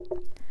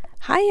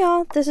Hi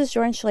y'all, this is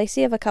Jordan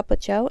Schlacey of A Cup with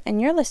Joe,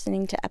 and you're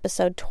listening to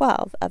episode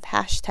 12 of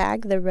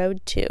Hashtag The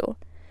Road To.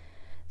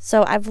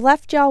 So I've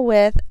left y'all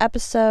with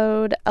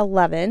episode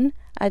 11.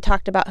 I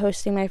talked about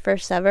hosting my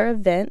first ever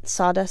event,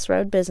 Sawdust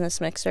Road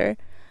Business Mixer.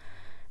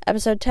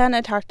 Episode 10,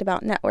 I talked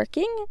about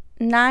networking.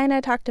 9,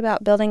 I talked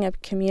about building a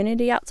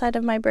community outside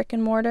of my brick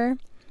and mortar.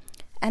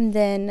 And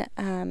then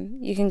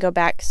you can go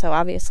back, so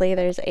obviously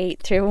there's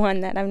 8 through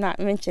 1 that I'm not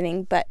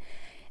mentioning. But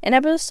in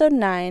episode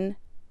 9,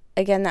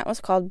 again, that was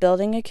called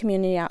Building a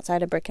Community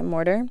Outside of Brick and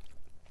Mortar.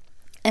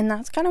 And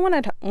that's kind of what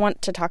I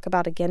want to talk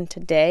about again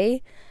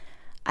today.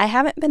 I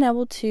haven't been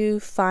able to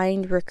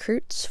find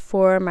recruits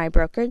for my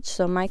brokerage.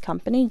 So my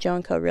company,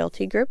 Joe & Co.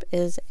 Realty Group,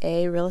 is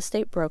a real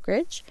estate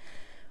brokerage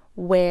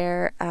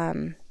where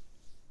I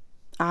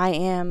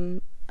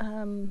am...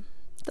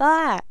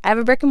 I have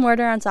a brick and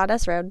mortar on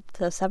Sawdust Road,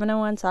 so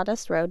 701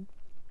 Sawdust Road.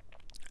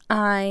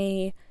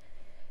 I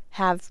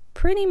have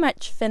pretty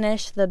much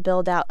finished the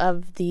build out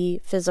of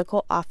the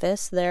physical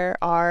office. There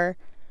are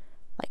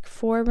like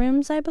 4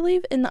 rooms, I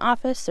believe, in the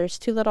office. There's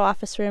 2 little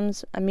office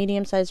rooms, a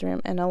medium-sized room,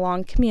 and a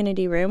long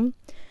community room.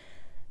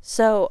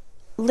 So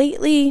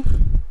lately,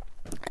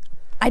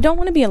 I don't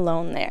want to be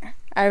alone there.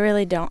 I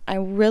really don't. I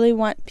really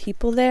want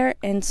people there,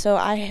 and so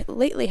I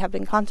lately have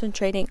been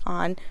concentrating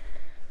on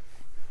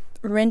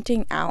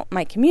renting out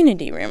my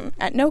community room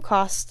at no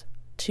cost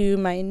to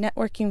my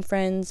networking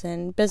friends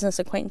and business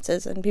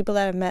acquaintances and people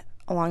that I've met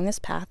along this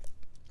path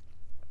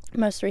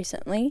most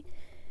recently.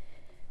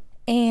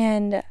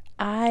 And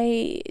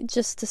I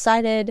just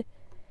decided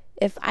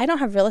if I don't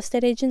have real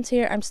estate agents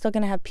here, I'm still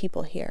going to have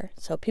people here.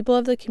 So people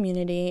of the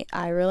community,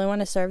 I really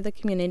want to serve the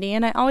community,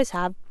 and I always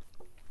have.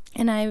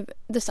 And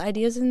this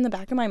idea is in the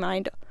back of my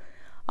mind,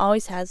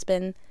 always has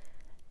been.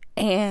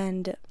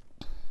 And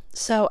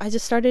so I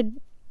just started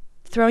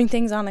throwing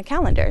things on a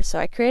calendar. So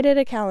I created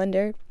a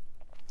calendar.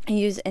 I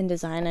use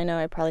InDesign. I know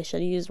I probably should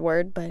have used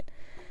Word, but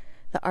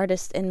the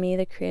artist in me,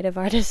 the creative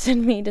artist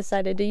in me,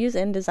 decided to use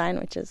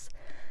InDesign, which is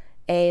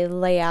a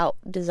layout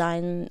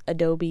design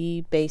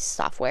Adobe-based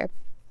software.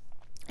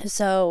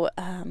 So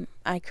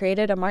I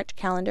created a March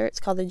calendar.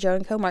 It's called the Joe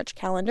 & Co. March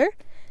Calendar.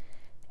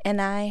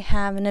 And I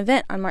have an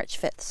event on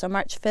March 5th. So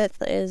March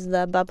 5th is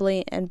the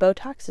Bubbly and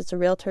Botox. It's a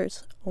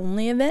realtors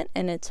only event,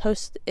 and it's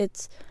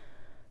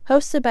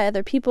hosted by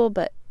other people,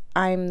 but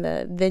I'm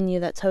the venue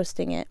that's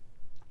hosting it.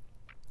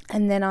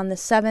 And then on the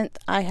 7th,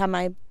 I have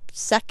my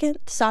second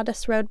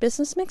Sawdust Road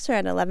Business Mixer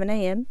at 11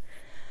 a.m.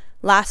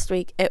 Last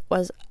week, it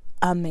was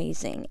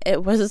amazing.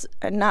 It was,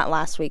 not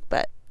last week,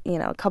 but,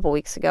 a couple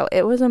weeks ago.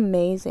 It was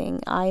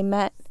amazing. I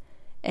met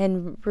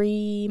and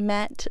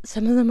re-met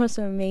some of the most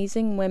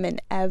amazing women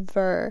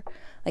ever.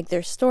 Like,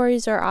 their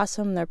stories are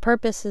awesome. Their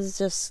purpose is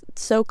just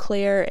so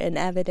clear and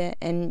evident,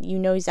 and you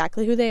know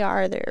exactly who they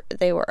are.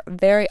 They were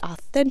very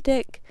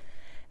authentic.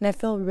 And I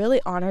feel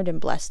really honored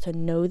and blessed to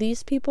know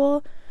these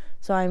people.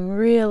 So I'm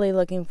really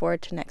looking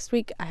forward to next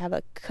week. I have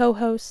a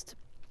co-host,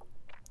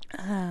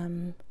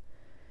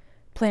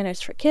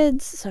 Planners for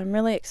Kids. So I'm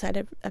really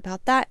excited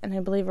about that. And I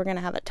believe we're going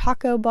to have a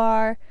taco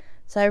bar.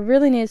 So I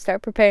really need to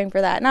start preparing for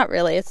that. Not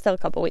really. It's still a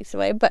couple weeks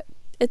away. But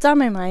it's on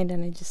my mind.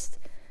 And I'm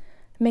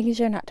making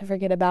sure not to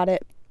forget about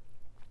it.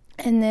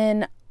 And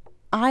then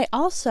I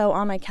also,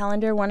 on my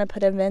calendar, want to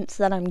put events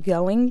that I'm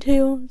going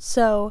to.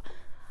 So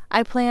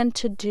I plan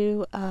to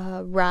do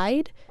a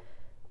ride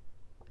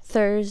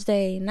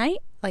Thursday night,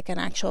 like an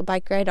actual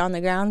bike ride on the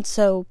ground.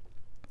 So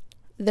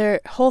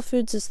Whole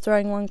Foods is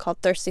throwing one called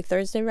Thirsty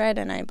Thursday Ride,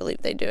 and I believe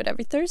they do it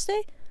every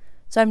Thursday.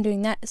 So I'm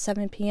doing that at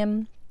 7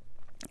 p.m.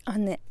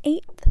 on the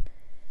 8th.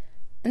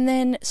 And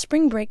then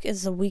spring break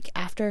is a week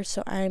after,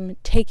 so I'm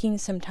taking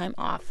some time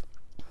off.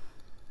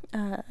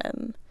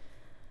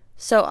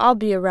 So I'll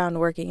be around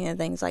working and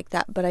things like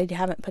that, but I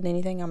haven't put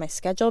anything on my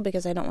schedule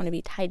because I don't want to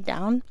be tied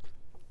down.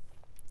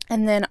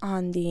 And then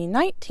on the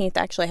 19th,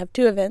 actually I have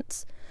 2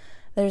 events.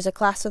 There's a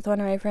class with one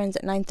of my friends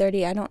at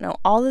 9:30. I don't know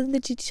all of the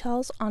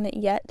details on it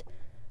yet,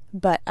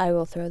 but I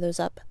will throw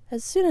those up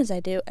as soon as I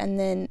do. And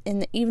then in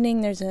the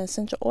evening, there's an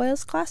essential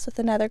oils class with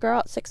another girl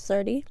at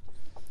 6:30.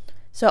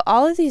 So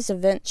all of these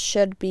events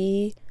should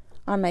be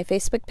on my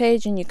Facebook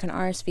page, and you can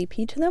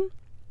RSVP to them.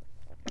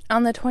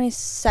 On the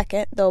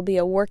 22nd, there'll be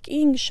a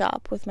working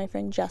shop with my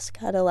friend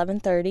Jessica at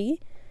 11:30.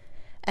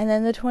 And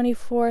then the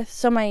 24th,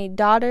 so my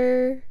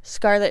daughter,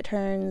 Scarlett,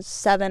 turns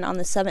 7 on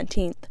the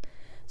 17th.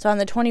 So on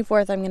the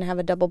 24th, I'm going to have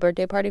a double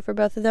birthday party for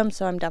both of them,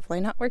 so I'm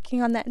definitely not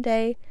working on that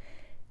day.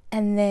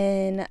 And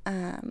then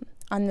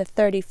on the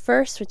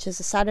 31st, which is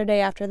a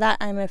Saturday after that,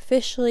 I'm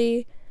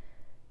officially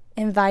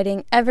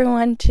inviting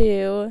everyone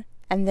to,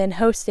 and then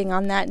hosting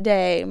on that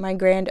day, my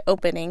grand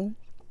opening.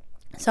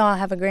 So I'll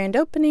have a grand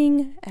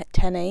opening at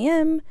 10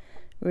 a.m.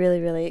 Really,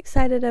 really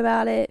excited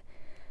about it.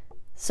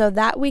 So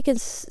that week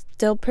is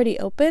still pretty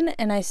open,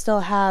 and I still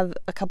have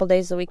a couple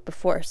days the week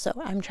before. So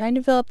I'm trying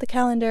to fill up the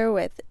calendar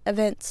with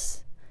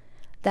events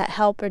that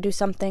help or do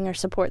something or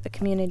support the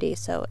community.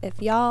 So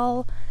if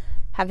y'all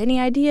have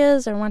any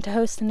ideas or want to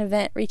host an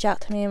event, reach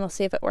out to me and we'll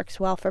see if it works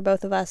well for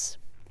both of us.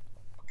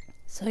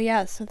 So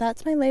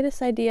that's my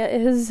latest idea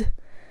is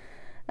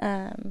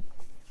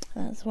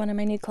That's one of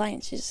my new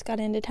clients. She just got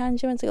into town.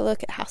 She wants to go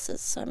look at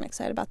houses, so I'm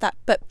excited about that.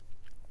 But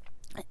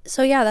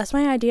so yeah, that's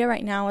my idea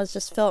right now, is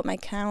just fill up my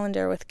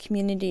calendar with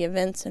community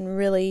events and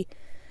really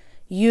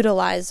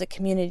utilize the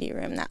community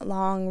room, that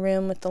long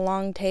room with the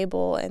long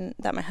table and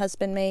that my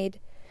husband made,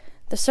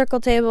 the circle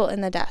table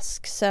and the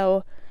desk.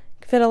 So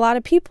fit a lot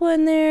of people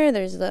in there.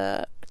 There's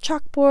the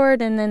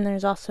chalkboard, and then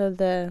there's also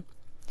the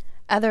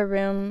other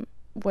room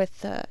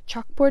with the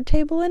chalkboard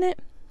table in it,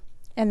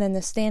 and then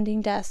the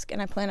standing desk,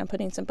 and I plan on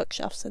putting some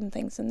bookshelves and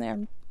things in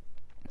there.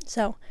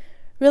 So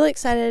really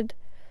excited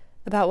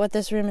about what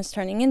this room is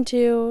turning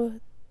into,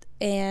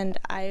 and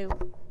I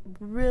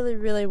really,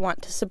 really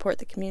want to support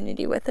the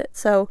community with it.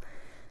 So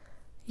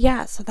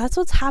yeah, so that's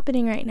what's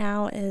happening right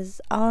now,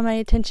 is all of my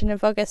attention and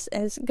focus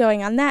is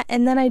going on that.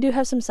 And then I do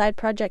have some side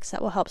projects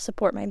that will help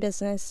support my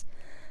business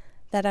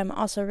that I'm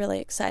also really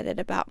excited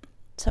about.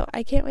 So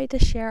I can't wait to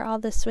share all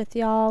this with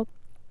y'all.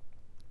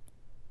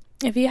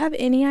 If you have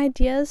any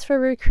ideas for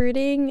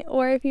recruiting,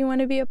 or if you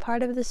want to be a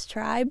part of this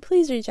tribe,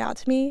 please reach out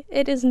to me.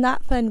 It is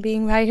not fun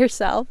being by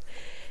yourself.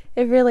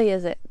 It really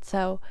isn't.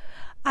 So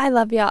I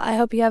love y'all. I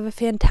hope you have a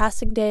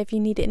fantastic day. If you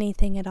need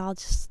anything at all,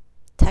 just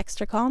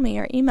text or call me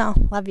or email.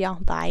 Love y'all.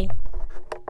 Bye.